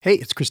Hey,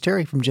 it's Chris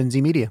Terry from Gen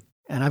Z Media,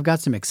 and I've got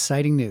some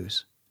exciting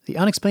news. The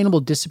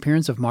Unexplainable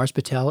Disappearance of Mars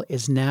Patel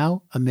is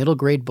now a middle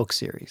grade book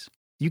series.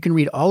 You can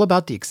read all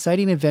about the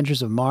exciting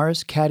adventures of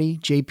Mars, Caddy,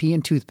 JP,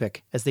 and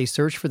Toothpick as they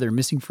search for their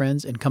missing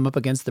friends and come up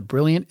against the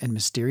brilliant and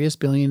mysterious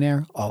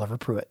billionaire Oliver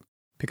Pruitt.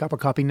 Pick up a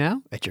copy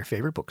now at your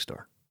favorite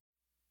bookstore.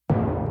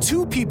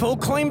 Two people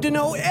claim to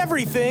know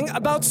everything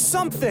about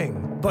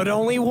something, but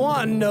only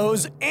one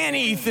knows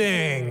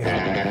anything.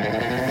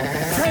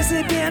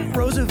 President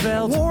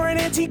Roosevelt wore an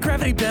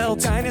anti-gravity belt.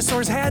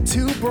 Dinosaurs had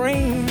two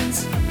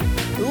brains.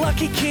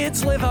 Lucky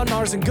kids live on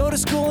Mars and go to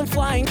school in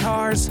flying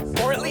cars.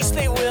 Or at least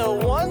they will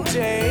one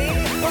day.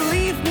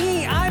 Believe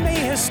me, I'm a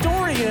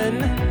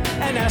historian.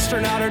 An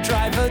astronaut or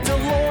drive a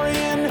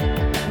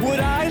DeLorean. Would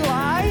I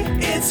lie?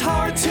 It's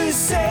hard to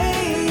say.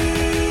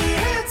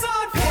 Pants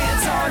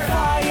on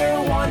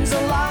fire, one's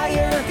a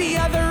liar. The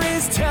other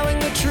is telling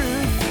the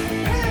truth.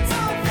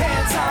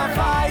 Pants on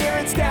fire,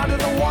 it's down to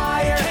the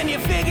wire. Can you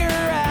figure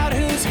out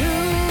who's who?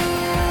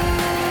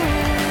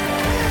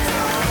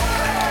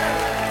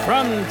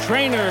 From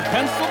Trainer,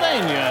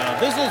 Pennsylvania,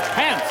 this is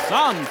Pants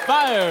on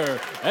Fire.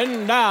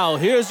 And now,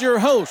 here's your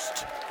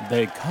host.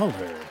 They call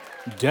her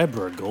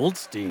Deborah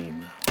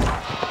Goldstein.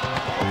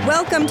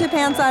 Welcome to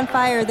Pants on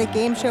Fire, the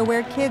game show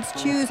where kids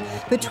choose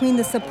between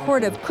the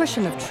supportive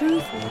cushion of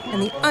truth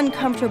and the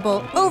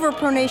uncomfortable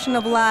overpronation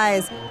of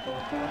lies.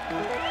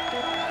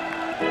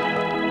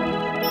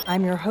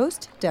 I'm your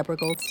host, Deborah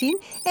Goldstein,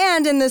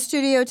 and in the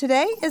studio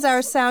today is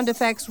our sound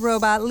effects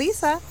robot,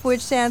 Lisa,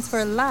 which stands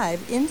for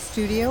Live in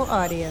Studio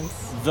Audience.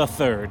 The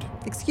third.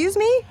 Excuse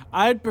me?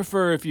 I'd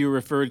prefer if you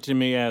referred to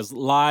me as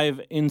Live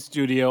in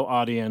Studio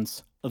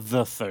Audience,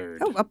 the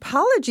third. Oh,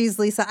 apologies,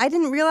 Lisa. I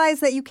didn't realize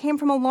that you came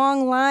from a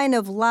long line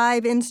of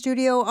live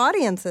in-studio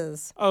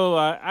audiences. Oh,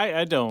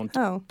 I don't.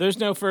 Oh. There's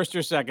no first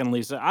or second,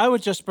 Lisa. I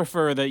would just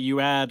prefer that you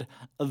add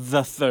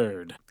the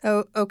third.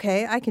 Oh,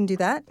 okay, I can do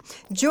that.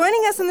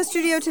 Joining us in the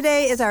studio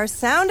today is our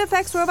sound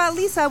effects robot,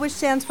 Lisa, which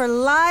stands for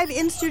Live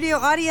in-Studio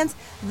Audience,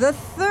 the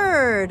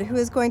third, who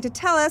is going to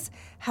tell us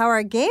how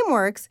our game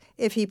works,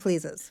 if he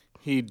pleases.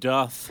 He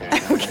doth.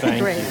 Okay,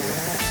 Thank great. you.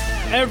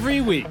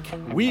 Every week,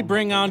 we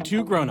bring on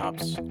two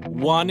grown-ups.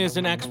 One is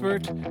an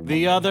expert.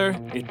 The other,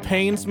 it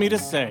pains me to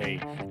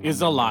say, is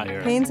a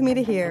liar. Pains me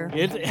to hear.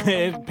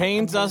 It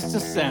pains us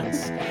to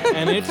sense.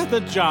 And it's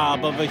the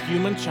job of a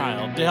human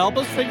child to help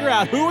us figure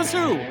out who is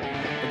who.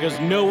 Because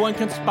no one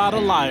can spot a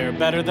liar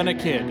better than a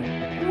kid.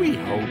 We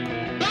hope.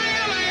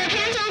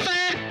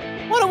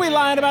 What are we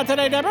lying about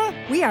today, Deborah?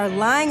 We are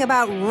lying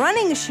about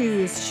running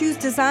shoes. Shoes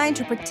designed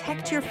to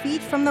protect your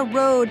feet from the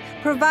road,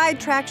 provide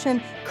traction,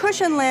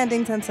 cushion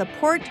landings, and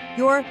support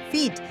your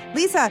feet.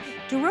 Lisa,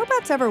 do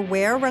robots ever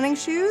wear running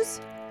shoes?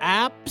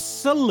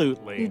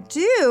 Absolutely. You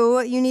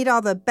do? You need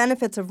all the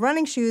benefits of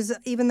running shoes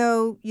even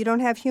though you don't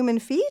have human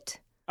feet?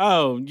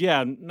 Oh,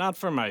 yeah, not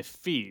for my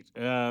feet.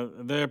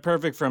 They're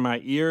perfect for my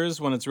ears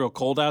when it's real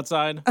cold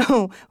outside.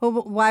 Oh, well,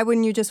 why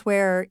wouldn't you just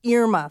wear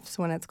earmuffs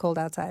when it's cold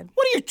outside?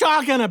 What are you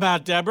talking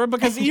about, Deborah?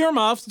 Because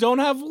earmuffs don't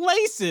have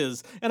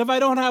laces. And if I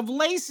don't have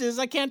laces,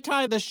 I can't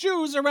tie the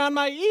shoes around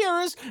my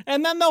ears,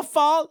 and then they'll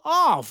fall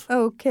off.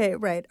 Okay,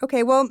 right.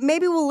 Okay, well,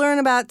 maybe we'll learn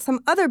about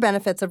some other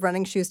benefits of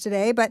running shoes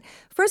today. But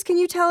first, can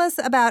you tell us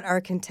about our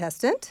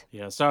contestant?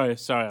 Yeah, sorry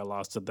I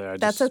lost it there.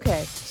 That's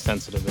okay.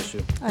 Sensitive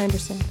issue. I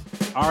understand.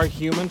 Our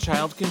human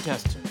child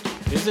contestant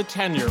is a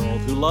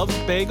 10-year-old who loves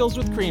bagels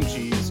with cream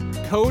cheese,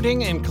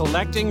 coding and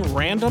collecting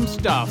random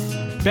stuff.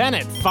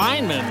 Bennett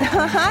Feynman.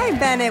 Hi,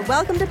 Bennett.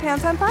 Welcome to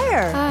Pants on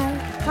Fire. Hi.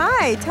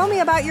 Hi. Tell me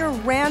about your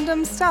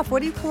random stuff.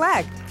 What do you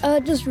collect?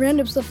 Just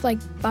random stuff like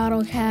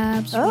bottle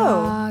caps,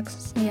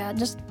 rocks. Yeah,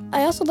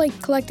 I also like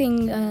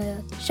collecting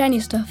shiny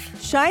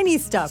stuff. Shiny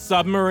stuff.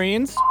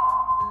 Submarines.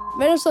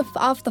 Random stuff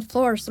off the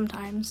floor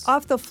sometimes.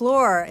 Off the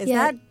floor. Is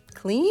Yeah. that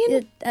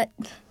clean?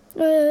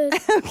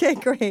 Okay,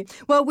 great.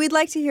 Well, we'd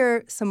like to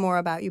hear some more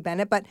about you,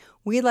 Bennett, but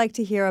we'd like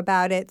to hear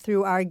about it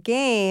through our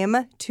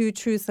game, Two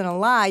Truths and a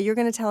Lie. You're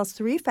going to tell us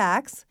 3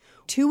 facts.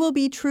 2 will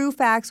be true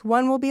facts,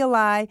 1 will be a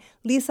lie.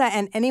 Lisa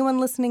and anyone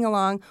listening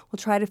along will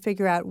try to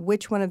figure out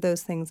which one of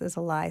those things is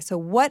a lie. So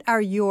what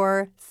are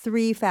your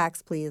 3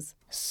 facts, please?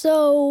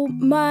 So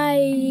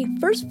my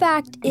first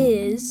fact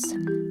is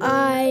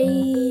I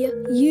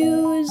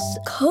use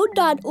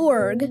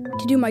code.org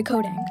to do my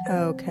coding.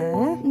 Okay.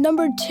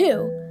 Number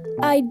 2,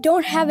 I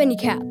don't have any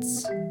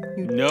cats.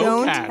 You No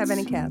don't cats. have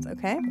any cats,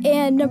 okay?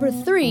 And number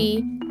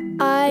 3,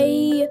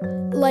 I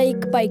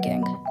like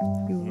biking.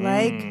 You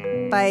like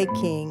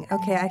biking.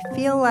 Okay, I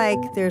feel like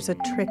there's a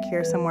trick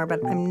here somewhere, but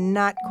I'm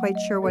not quite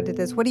sure what it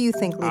is. What do you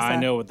think, Lisa? I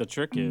know what the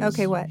trick is.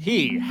 Okay, what?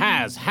 He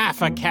has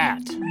half a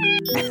cat.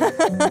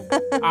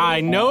 I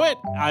know it.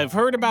 I've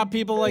heard about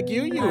people like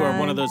you. You are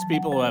one of those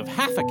people who have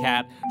half a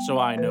cat, so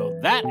I know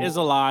that is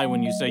a lie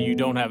when you say you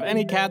don't have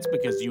any cats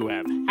because you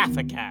have half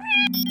a cat.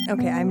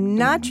 Okay, I'm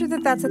not sure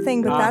that that's a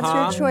thing, but that's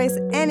your choice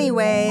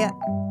anyway.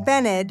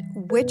 Bennett,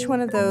 which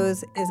one of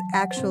those is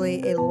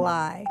actually a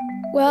lie?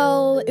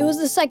 Well, it was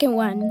the second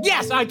one.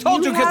 Yes, I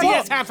told you because he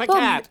has half a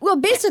cat. Well,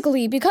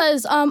 basically,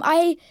 because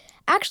I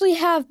actually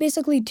have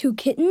basically 2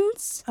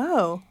 kittens.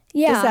 Oh.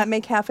 Yeah. Does that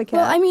make half a cat?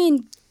 Well, I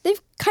mean,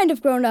 they've kind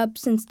of grown up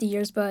since the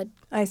years, but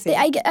I see.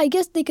 I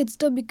guess they could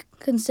still be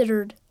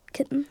considered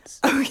kittens.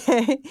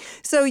 Okay.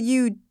 So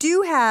you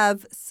do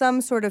have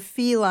some sort of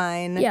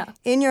feline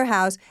in your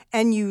house,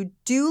 and you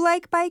do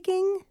like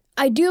biking?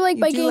 I do like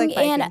biking,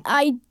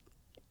 and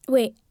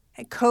wait.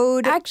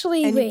 Code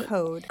Actually, and wait.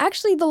 code.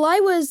 Actually, the lie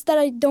was that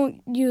I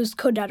don't use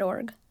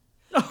code.org.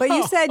 But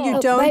you said you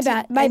don't.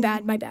 My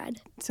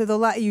bad. So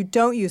you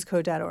don't use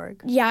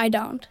code.org. Yeah, I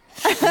don't.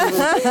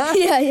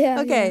 yeah.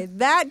 Okay,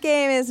 that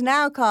game is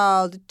now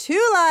called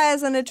 2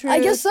 Lies and a Truth. I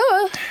guess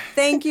so.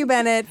 Thank you,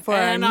 Bennett, for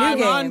a new game.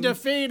 And I'm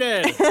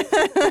undefeated.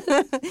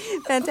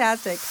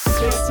 Fantastic.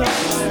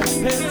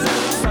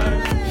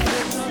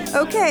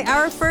 Okay,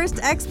 our first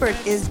expert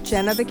is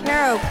Jenna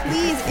Vaccaro.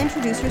 Please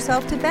introduce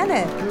yourself to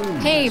Bennett.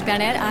 Hey,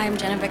 Bennett. I'm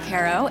Jenna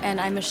Vaccaro,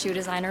 and I'm a shoe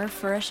designer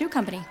for a shoe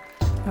company.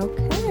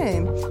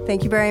 Okay.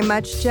 Thank you very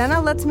much,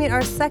 Jenna. Let's meet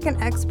our second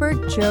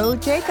expert, Joe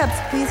Jacobs.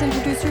 Please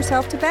introduce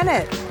yourself to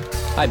Bennett.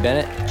 Hi,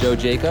 Bennett. Joe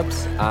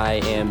Jacobs. I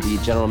am the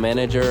general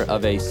manager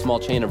of a small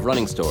chain of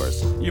running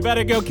stores. You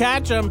better go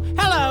catch them.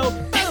 Hello.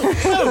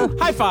 Ooh,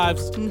 high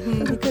fives.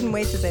 Mm-hmm. He couldn't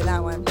wait to say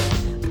that one.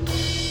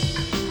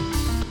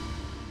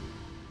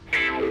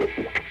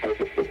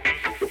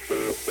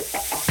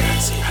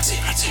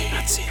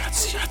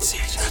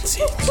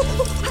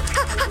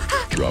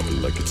 Drop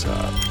it like it's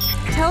hot.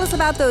 Tell us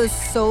about those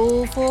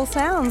soulful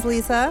sounds,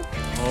 Lisa.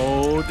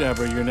 Oh,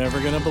 Deborah, you're never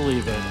going to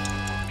believe it.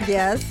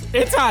 Yes.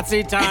 It's hot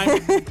seat time.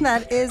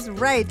 That is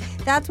right.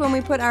 That's when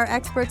we put our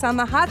experts on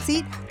the hot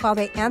seat while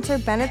they answer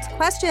Bennett's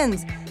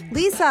questions.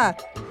 Lisa,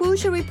 who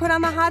should we put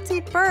on the hot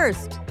seat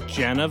first?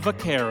 Jenna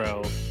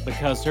Vaccaro,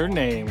 because her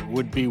name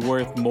would be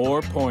worth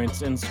more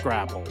points in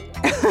Scrabble.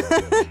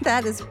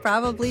 That is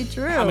probably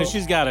true. I mean,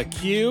 she's got a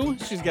Q,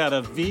 she's got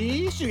a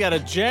V, she's got a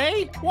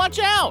J. Watch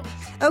out!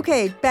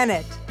 Okay,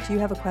 Bennett, do you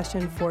have a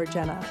question for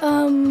Jenna?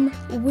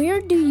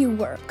 Where do you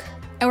work?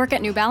 I work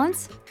at New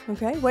Balance.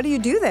 Okay, what do you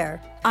do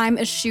there? I'm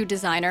a shoe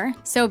designer.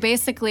 So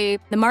basically,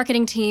 the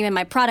marketing team and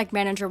my product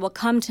manager will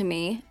come to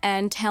me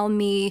and tell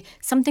me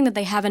something that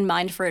they have in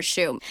mind for a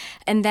shoe.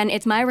 And then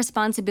it's my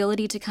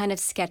responsibility to kind of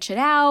sketch it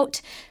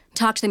out,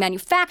 talk to the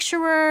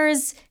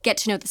manufacturers, get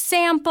to know the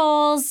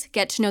samples,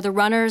 get to know the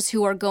runners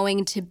who are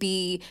going to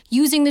be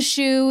using the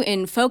shoe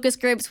in focus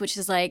groups, which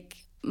is like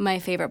my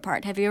favorite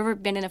part. Have you ever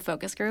been in a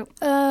focus group?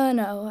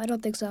 No, I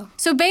don't think so.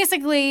 So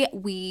basically,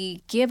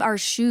 we give our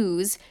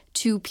shoes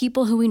to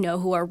people who we know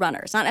who are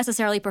runners, not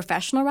necessarily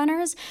professional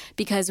runners,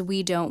 because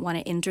we don't want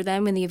to injure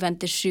them in the event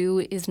the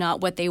shoe is not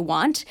what they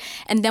want.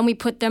 And then we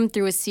put them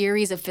through a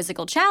series of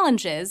physical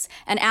challenges,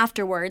 and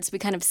afterwards we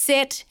kind of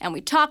sit and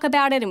we talk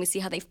about it and we see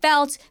how they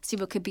felt, see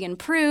what could be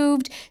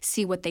improved,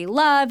 see what they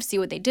loved, see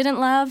what they didn't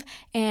love.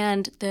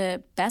 And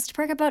the best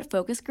perk about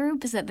focus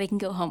group is that they can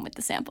go home with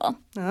the sample.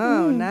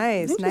 Oh,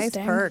 nice. Nice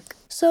perk.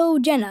 So,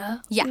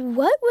 Jenna, Yeah.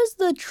 what was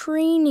the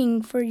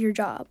training for your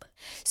job?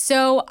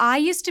 So I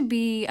used to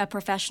be a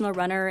professional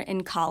runner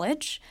in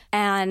college,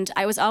 and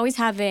I was always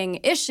having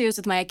issues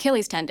with my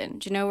Achilles tendon.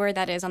 Do you know where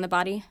that is on the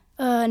body?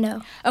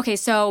 No. Okay,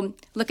 so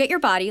look at your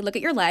body, look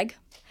at your leg.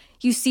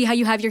 You see how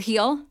you have your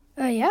heel?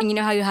 Yeah. And you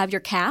know how you have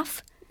your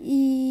calf?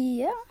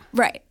 Yeah.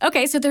 Right.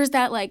 Okay, so there's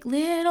that like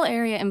little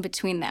area in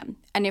between them.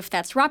 And if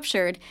that's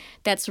ruptured,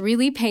 that's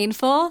really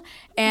painful.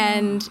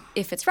 And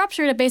if it's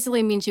ruptured, it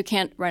basically means you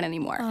can't run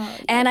anymore.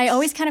 And I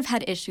always kind of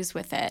had issues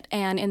with it.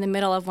 And in the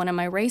middle of one of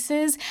my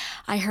races,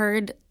 I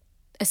heard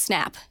a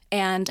snap,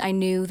 and I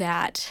knew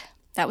that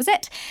was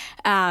it.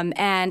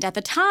 And at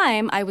the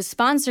time, I was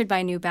sponsored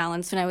by New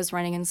Balance when I was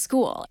running in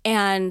school.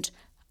 And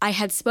I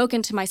had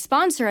spoken to my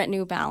sponsor at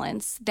New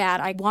Balance that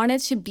I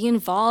wanted to be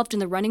involved in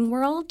the running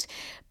world,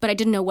 but I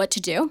didn't know what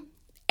to do.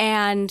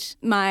 And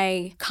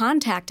my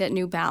contact at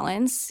New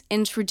Balance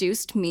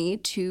introduced me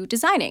to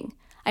designing.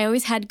 I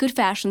always had good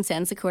fashion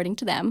sense, according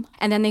to them.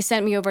 And then they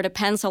sent me over to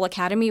Penn Sol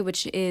Academy,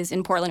 which is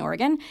in Portland,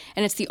 Oregon.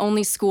 And it's the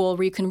only school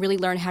where you can really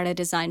learn how to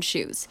design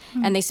shoes.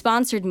 And they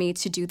sponsored me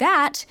to do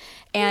that.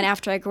 And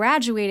after I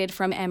graduated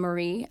from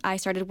Emory, I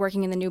started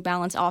working in the New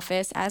Balance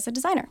office as a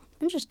designer.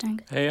 Interesting.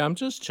 Hey, I'm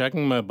just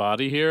checking my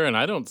body here, and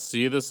I don't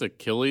see this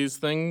Achilles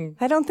thing.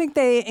 I don't think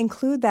they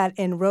include that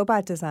in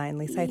robot design,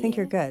 Lisa. I think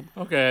you're good.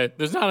 Okay,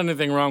 there's not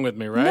anything wrong with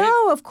me, right?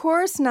 No, of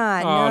course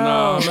not. Oh,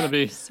 no, I'm going to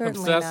be Certainly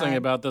obsessing not.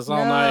 about this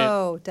all night.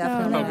 No,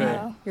 definitely Okay.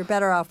 not. You're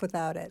better off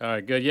without it. All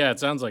right, good. Yeah, it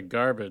sounds like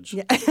garbage.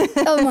 Yeah.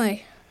 Oh,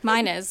 my.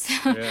 Mine is.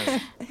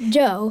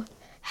 Joe,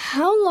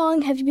 how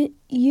long have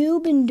you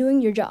been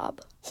doing your job?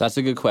 So that's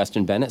a good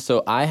question, Bennett.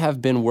 So I have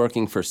been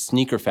working for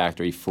Sneaker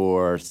Factory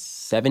for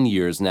 7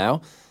 years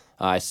now.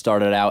 I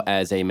started out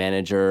as a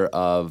manager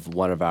of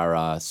one of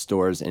our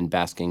stores in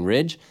Basking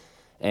Ridge,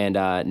 and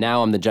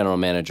now I'm the general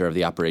manager of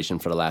the operation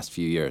for the last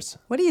few years.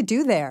 What do you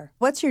do there?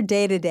 What's your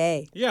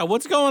day-to-day? Yeah,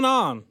 what's going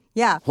on?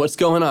 Yeah. What's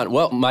going on?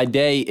 Well, my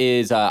day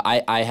is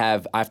I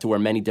have to wear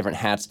many different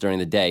hats during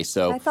the day.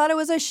 So I thought it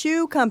was a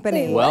shoe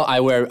company. well, I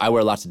wear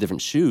lots of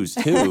different shoes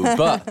too,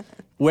 but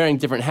wearing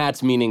different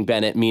hats, meaning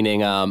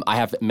I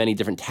have many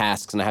different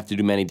tasks and I have to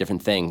do many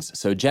different things.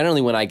 So generally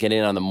when I get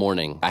in on the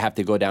morning, I have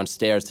to go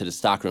downstairs to the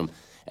stockroom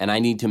and I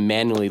need to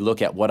manually look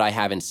at what I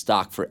have in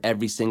stock for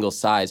every single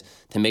size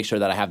to make sure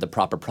that I have the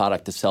proper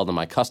product to sell to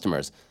my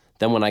customers.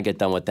 Then when I get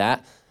done with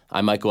that,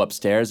 I might go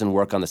upstairs and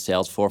work on the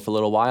sales floor for a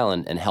little while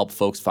and help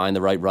folks find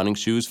the right running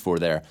shoes for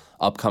their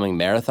upcoming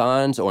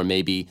marathons, or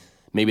maybe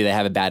they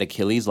have a bad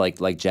Achilles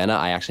like Jenna.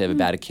 I actually have a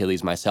bad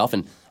Achilles myself,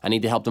 and I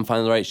need to help them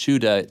find the right shoe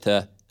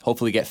to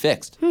hopefully get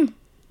fixed.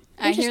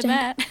 I hear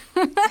that.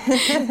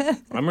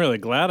 I'm really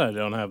glad I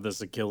don't have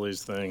this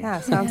Achilles thing.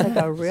 Yeah, sounds like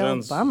a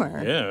real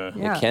bummer.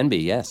 Yeah. It can be,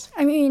 yes.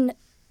 I mean,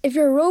 if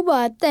you're a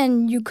robot,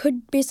 then you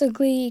could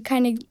basically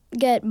kind of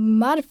get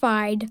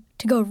modified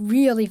to go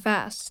really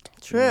fast.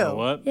 True. You know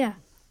what? Yeah.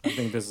 I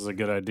think this is a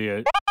good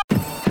idea.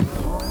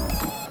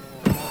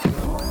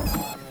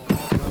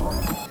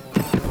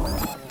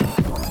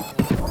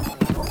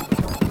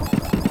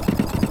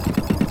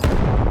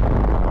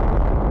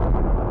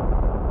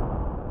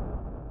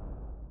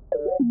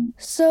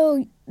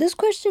 So this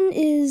question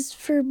is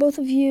for both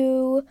of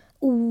you.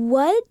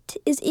 What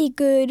is a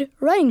good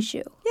running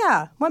shoe?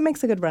 Yeah, what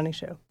makes a good running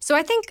shoe? So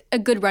I think a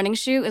good running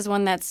shoe is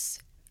one that's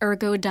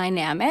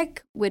ergodynamic,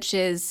 which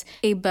is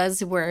a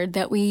buzzword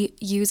that we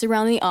use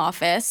around the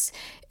office.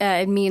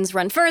 It means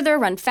run further,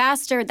 run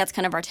faster. That's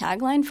kind of our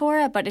tagline for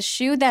it. But a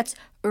shoe that's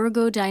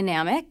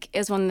ergodynamic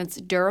is one that's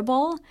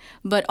durable,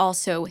 but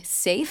also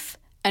safe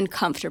and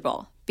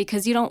comfortable.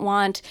 Because you don't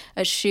want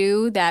a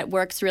shoe that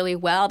works really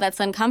well that's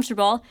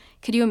uncomfortable.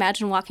 Could you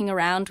imagine walking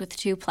around with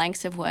 2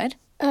 planks of wood?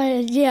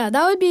 Yeah,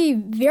 that would be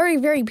very,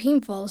 very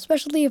painful,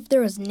 especially if there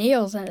was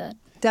nails in it.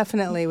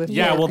 Definitely with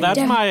Yeah, well, that's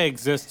Yeah. my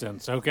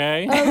existence,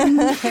 okay?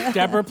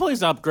 Deborah,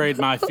 please upgrade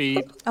my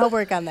feet. I'll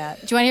work on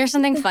that. Do you want to hear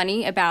something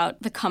funny about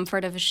the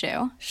comfort of a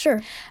shoe?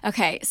 Sure.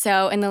 Okay,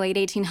 so in the late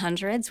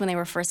 1800s, when they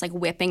were first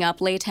whipping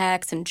up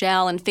latex and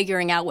gel and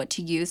figuring out what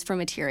to use for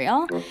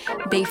material,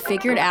 they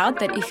figured out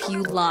that if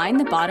you line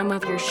the bottom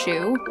of your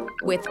shoe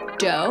with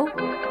dough,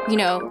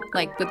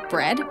 like with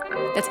bread,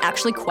 that's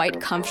actually quite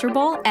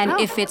comfortable. And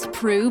if it's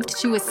proved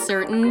to a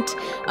certain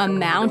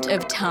amount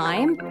of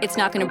time, it's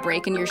not going to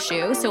break in your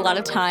shoe. So a lot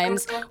of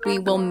times we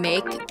will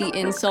make the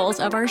insoles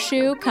of our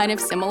shoe kind of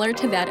similar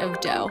to that of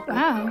dough.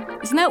 Wow.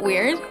 Isn't that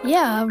weird?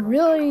 Yeah,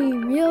 really,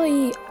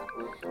 really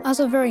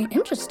also very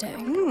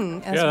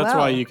interesting. As Yeah, that's well.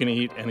 why you can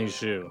eat any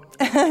shoe.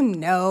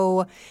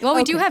 No. Well,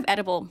 we do have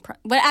edible,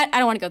 but I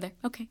don't want to go there.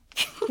 Okay.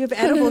 You have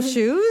edible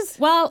shoes?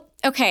 Well,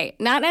 okay,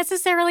 not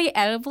necessarily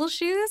edible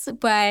shoes,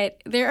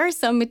 but there are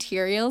some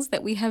materials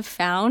that we have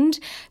found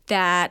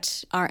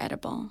that are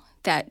edible,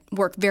 that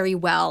work very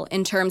well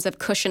in terms of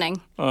cushioning.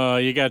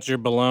 You got your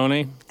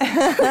bologna.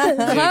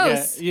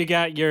 Close. You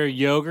got your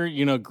yogurt,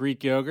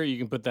 Greek yogurt. You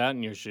can put that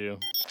in your shoe.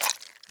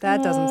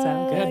 That doesn't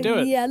sound good. Yeah, do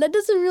it. Yeah, that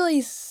doesn't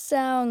really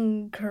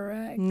sound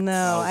correct.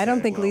 No, I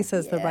don't think well,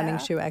 Lisa's the running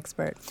shoe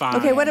expert. Fine.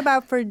 Okay, what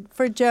about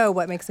for Joe?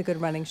 What makes a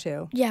good running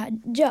shoe? Yeah,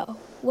 Joe,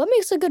 what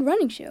makes a good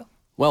running shoe?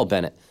 Well,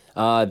 Bennett,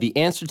 the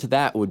answer to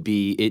that would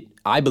be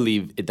I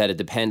believe that it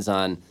depends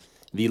on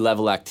the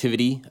level of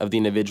activity of the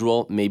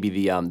individual, maybe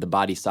the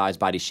body size,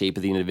 body shape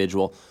of the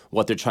individual,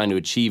 what they're trying to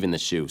achieve in the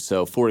shoe.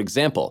 So, for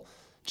example,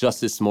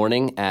 just this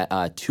morning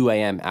at 2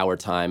 a.m. our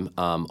time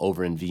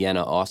over in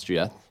Vienna,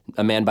 Austria,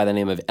 a man by the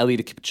name of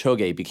Eliud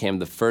Kipchoge became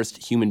the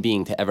first human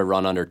being to ever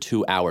run under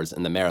 2 hours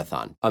in the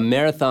marathon. A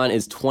marathon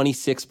is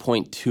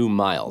 26.2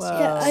 miles.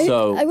 Yeah,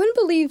 So, I wouldn't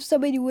believe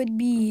somebody would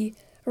be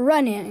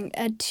running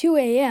at 2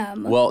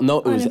 a.m. well,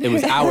 no, it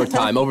was our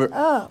time.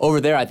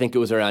 Over there, I think it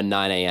was around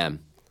 9 a.m.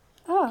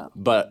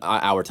 But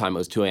our time, it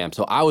was 2 a.m.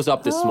 So I was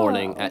up this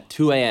morning at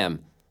 2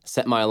 a.m.,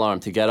 set my alarm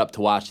to get up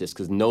to watch this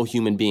because no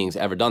human being's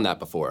ever done that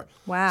before.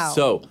 Wow.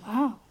 So,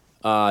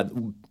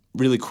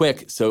 really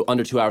quick, so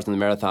under 2 hours in the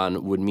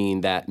marathon would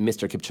mean that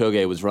Mr.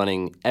 Kipchoge was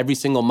running every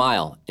single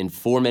mile in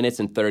 4 minutes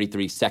and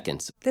 33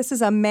 seconds. This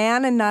is a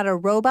man and not a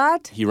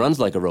robot? He runs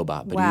like a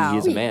robot, but Wow. he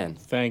is a man.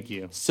 Thank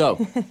you.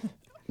 So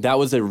that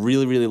was a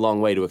really, really long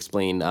way to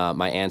explain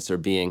my answer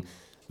being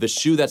the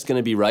shoe that's going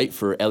to be right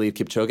for Eliud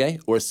Kipchoge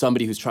or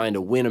somebody who's trying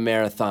to win a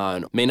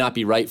marathon may not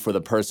be right for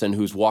the person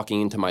who's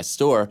walking into my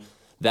store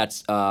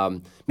that's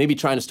maybe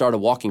trying to start a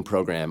walking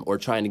program or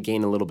trying to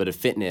gain a little bit of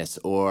fitness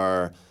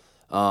or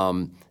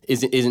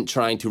isn't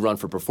trying to run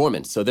for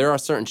performance. So there are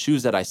certain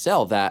shoes that I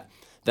sell that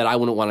I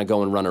wouldn't want to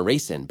go and run a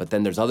race in. But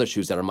then there's other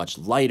shoes that are much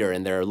lighter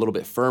and they're a little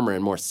bit firmer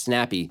and more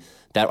snappy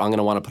that I'm going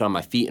to want to put on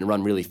my feet and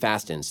run really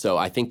fast in. So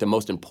I think the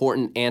most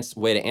important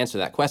way to answer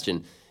that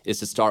question is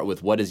to start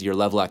with what is your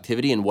level of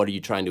activity and what are you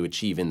trying to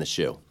achieve in the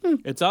shoe.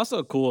 It's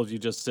also cool if you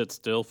just sit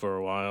still for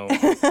a while.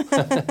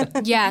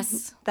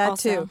 Yes. That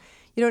also. too.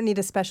 You don't need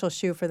a special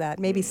shoe for that.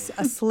 Maybe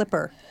a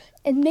slipper.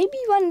 And maybe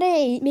one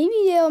day,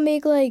 they'll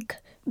make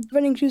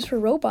running shoes for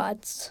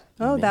robots.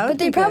 Oh, that would But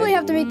they be probably good.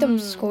 have to make them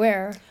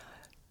square.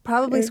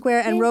 Probably square,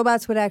 and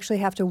robots would actually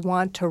have to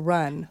want to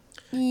run.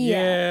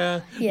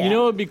 Yeah. Yeah. You know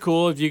what would be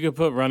cool if you could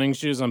put running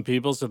shoes on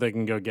people so they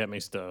can go get me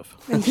stuff.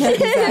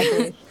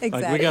 Exactly.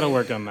 Like, we got to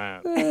work on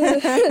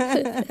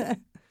that.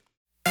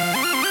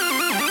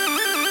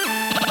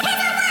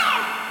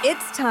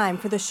 It's time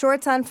for the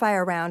Shorts on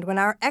Fire round, when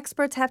our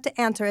experts have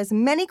to answer as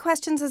many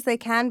questions as they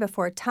can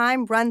before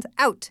time runs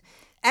out.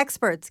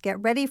 Experts, get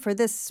ready for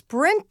this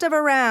sprint of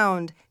a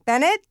round.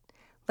 Bennett,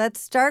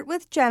 let's start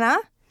with Jenna.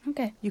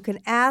 Okay. You can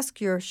ask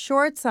your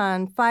Shorts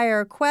on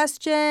Fire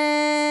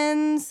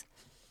questions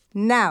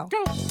now.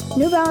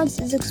 New Balance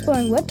is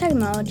exploring what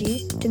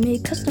technology to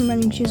make custom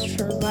running shoes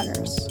for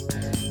runners.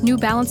 New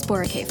Balance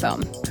Boracay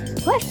foam.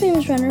 What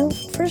famous runner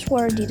first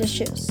wore Adidas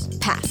shoes?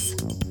 Pass.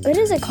 What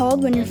is it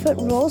called when your foot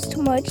rolls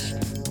too much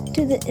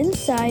to the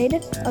inside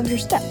of your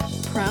step?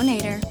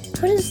 Pronator.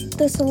 What is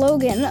the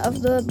slogan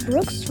of the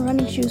Brooks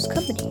Running Shoes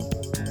Company?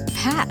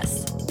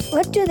 Pass.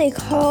 What do they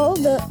call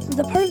the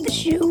part of the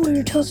shoe where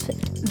your toes fit?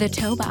 The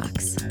toe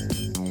box.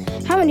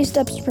 How many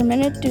steps per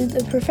minute do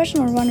the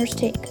professional runners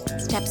take?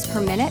 Steps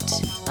per minute,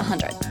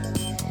 100.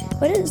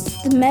 What is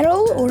the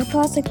metal or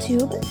plastic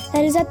tube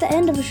that is at the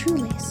end of a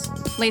shoelace?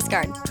 Lace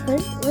guard. What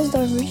was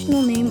the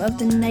original name of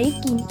the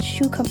Nike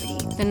Shoe Company?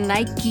 The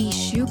Nike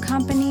Shoe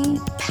Company.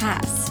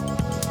 Pass.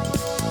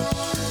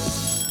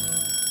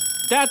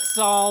 That's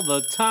all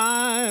the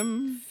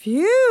time.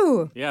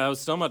 Phew. Yeah, that was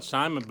so much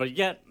time, but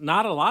yet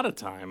not a lot of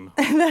time.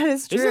 That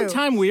is true. Isn't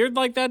time weird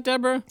like that,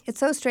 Deborah? It's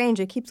so strange.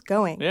 It keeps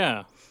going.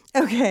 Yeah.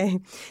 Okay.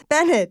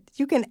 Bennett,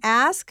 you can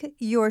ask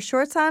your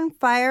Shorts on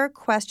Fire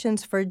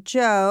questions for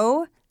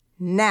Joe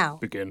now.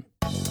 Begin.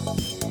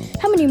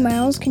 How many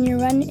miles can you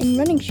run in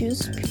running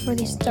shoes before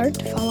they start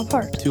to fall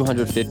apart?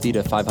 250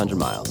 to 500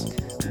 miles.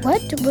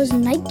 What was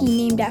Nike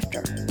named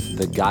after?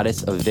 The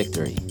goddess of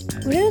victory.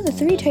 What are the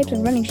 3 types of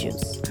running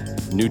shoes?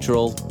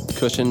 Neutral,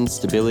 cushion,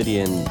 stability,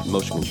 and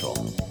motion control.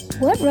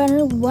 What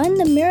runner won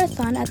the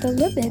marathon at the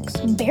Olympics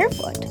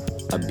barefoot?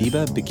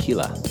 Abiba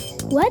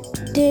Bikila.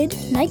 What did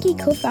Nike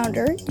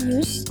co-founder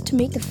use to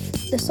make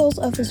the soles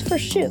of his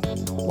first shoe?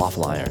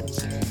 Waffle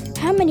irons.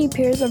 How many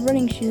pairs of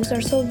running shoes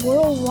are sold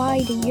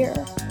worldwide a year?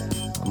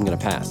 I'm gonna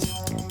pass.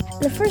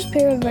 The first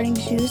pair of running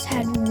shoes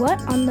had what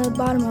on the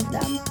bottom of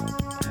them?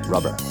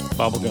 Rubber.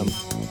 Bubblegum.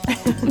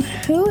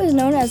 Who is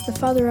known as the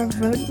father of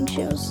running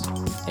shoes?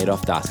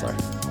 Adolf Dassler.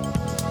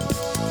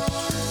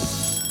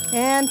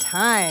 And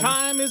time.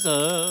 Time is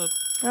up.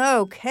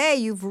 Okay,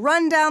 you've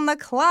run down the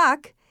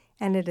clock,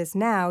 and it is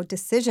now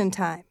decision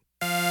time.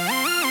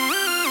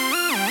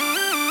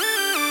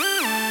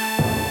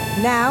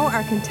 Now,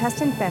 our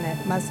contestant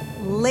Bennett must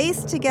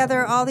lace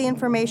together all the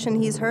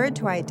information he's heard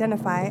to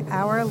identify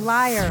our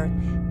liar.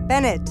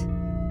 Bennett,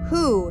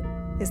 who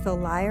is the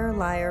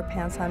liar,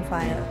 pants on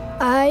fire?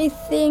 I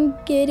think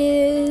it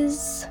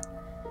is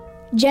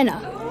Jenna.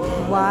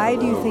 Why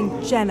do you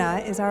think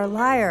Jenna is our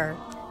liar?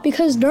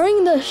 Because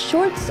during the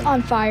Shorts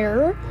on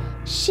Fire,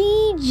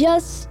 she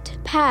just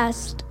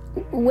passed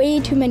way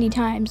too many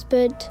times.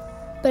 But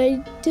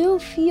I do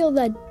feel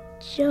that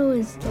Joe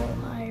is the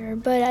liar.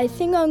 But I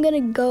think I'm gonna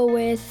go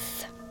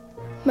with,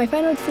 my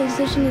final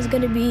decision is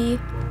gonna be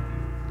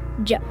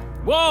Joe.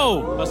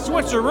 Whoa, a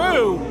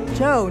switcheroo.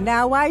 Joe,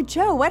 now why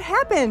Joe? What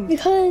happened?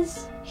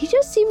 Because he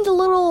just seemed a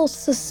little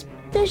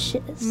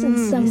suspicious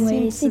in some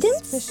ways. He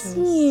didn't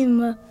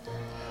seem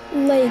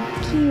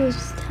like he was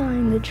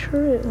telling the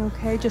truth.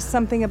 Okay, just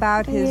something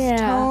about his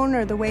tone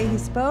or the way he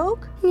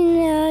spoke?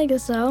 Yeah, I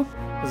guess so.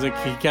 Is it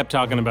he kept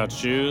talking about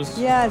shoes?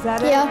 Yeah, is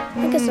that it? Yeah,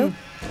 I guess so.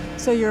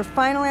 So your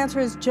final answer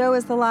is Joe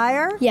is the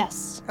liar?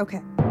 Yes. Okay.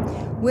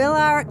 Will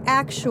our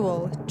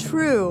actual,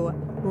 true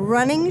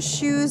running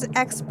shoes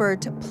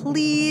expert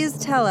please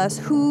tell us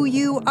who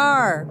you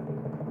are?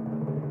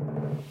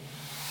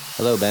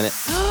 Hello, Bennett.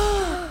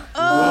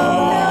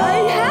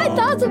 I had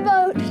thoughts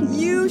about.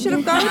 You should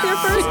have gone with your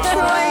first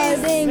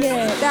choice. Dang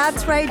it.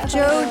 That's right.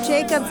 Joe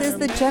Jacobs is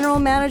the general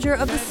manager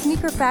of the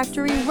Sneaker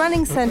Factory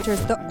Running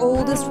Centers, the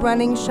oldest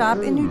running shop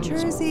in New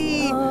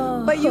Jersey.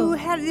 But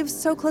it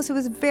was so close. It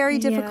was very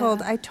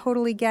difficult. I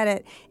totally get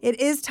it. It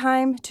is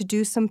time to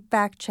do some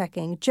fact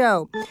checking.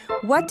 Joe,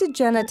 what did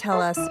Jenna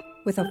tell us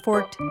with a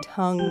forked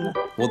tongue?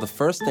 Well, the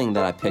first thing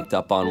that I picked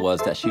up on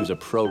was that she was a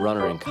pro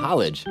runner in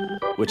college,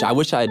 which I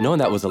wish I had known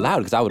that was allowed,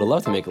 because I would have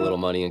loved to make a little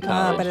money in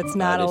college. But it's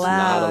not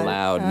allowed. It's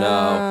not allowed,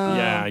 no.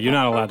 Yeah, you're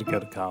not allowed to go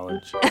to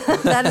college.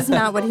 That is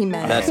not what he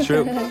meant. That's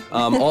true.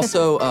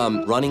 Also,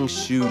 running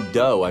shoe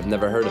dough. I've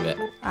never heard of it.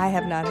 I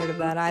have not heard of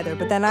that either,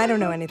 but then I don't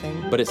know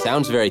anything. But it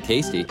sounds very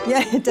tasty.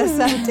 Yeah, it does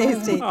sound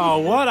tasty. Oh,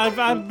 what?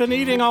 I've been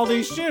eating all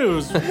these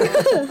shoes.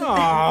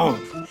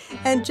 Oh.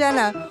 And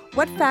Jenna,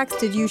 what facts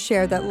did you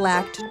share that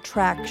lacked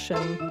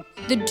traction?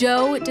 The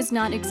dough does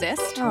not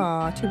exist.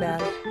 Oh, too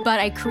bad. But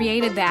I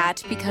created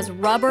that because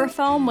rubber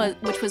foam,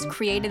 which was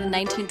created in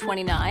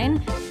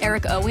 1929,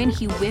 Eric Owen,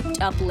 he whipped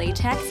up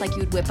latex like you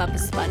would whip up a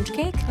sponge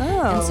cake.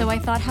 Oh. And so I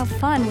thought, how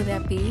fun would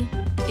that be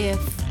if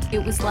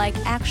it was like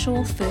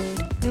actual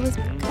food? It was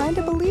kind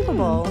of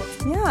believable.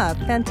 Yeah,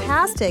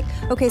 fantastic.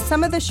 Okay,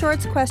 some of the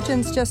Shorts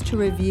questions just to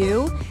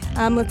review.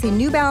 Let's see,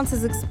 New Balance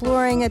is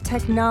exploring a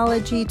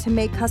technology to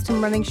make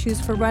custom running shoes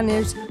for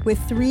runners with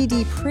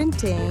 3D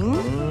printing.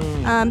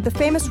 The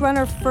famous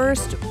runner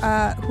first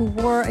who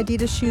wore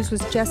Adidas shoes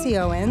was Jesse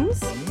Owens.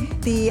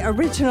 The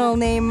original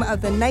name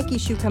of the Nike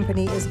Shoe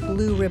Company is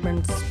Blue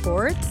Ribbon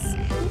Sports.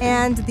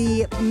 and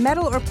the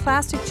metal or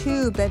plastic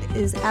tube that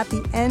is at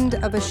the end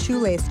of a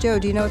shoelace. Joe,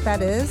 do you know what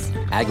that is?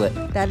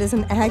 Aglet. That is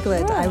an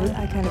aglet.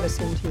 I kind of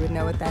assumed you would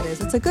know what that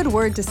is. It's a good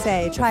word to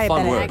say. Try it,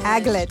 fun Bennett. word.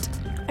 Aglet.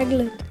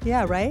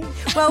 Yeah, right?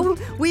 Well,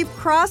 we've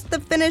crossed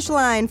the finish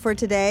line for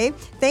today.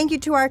 Thank you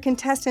to our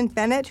contestant,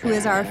 Bennett, who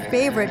is our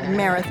favorite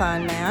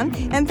marathon man.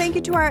 And thank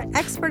you to our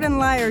expert and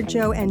liar,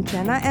 Joe and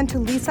Jenna, and to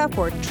Lisa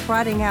for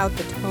trotting out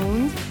the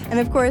tones. And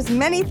of course,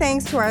 many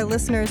thanks to our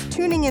listeners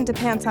tuning into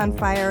Pants on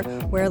Fire,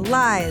 where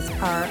lies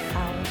are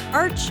our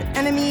arch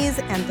enemies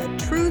and the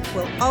truth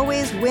will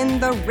always win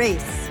the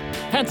race.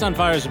 Pants on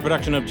Fire is a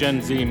production of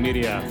Gen Z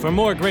Media. For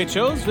more great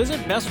shows,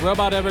 visit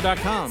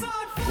bestrobotever.com.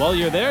 While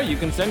you're there, you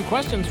can send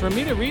questions for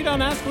me to read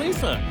on Ask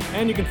Lisa,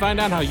 and you can find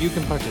out how you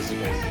can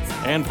participate.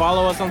 And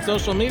follow us on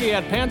social media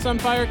at Pants on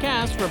Fire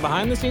Cast for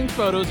behind-the-scenes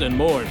photos and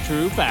more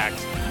true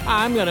facts.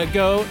 I'm gonna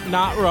go,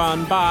 not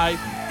run. Bye.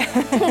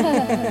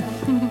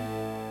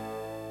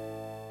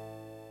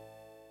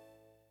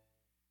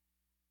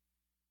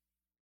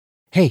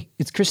 Hey,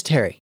 it's Chris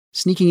Terry,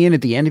 sneaking in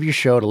at the end of your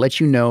show to let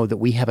you know that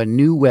we have a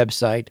new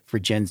website for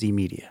Gen Z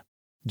Media.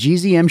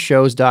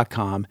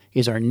 gzmshows.com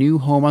is our new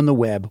home on the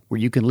web where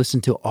you can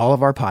listen to all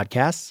of our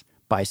podcasts,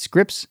 buy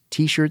scripts,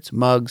 t-shirts,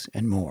 mugs,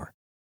 and more.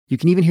 You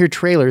can even hear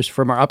trailers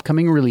from our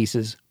upcoming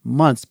releases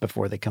months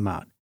before they come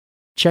out.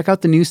 Check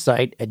out the new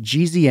site at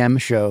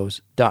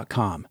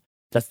gzmshows.com.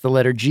 That's the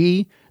letter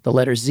G, the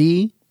letter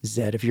Z,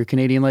 Z if you're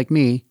Canadian like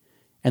me,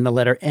 and the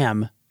letter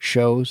M,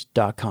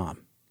 shows.com.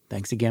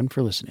 Thanks again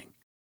for listening.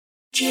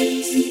 Give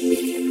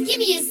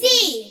me a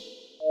Z!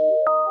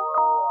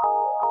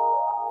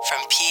 From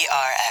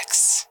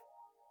PRX.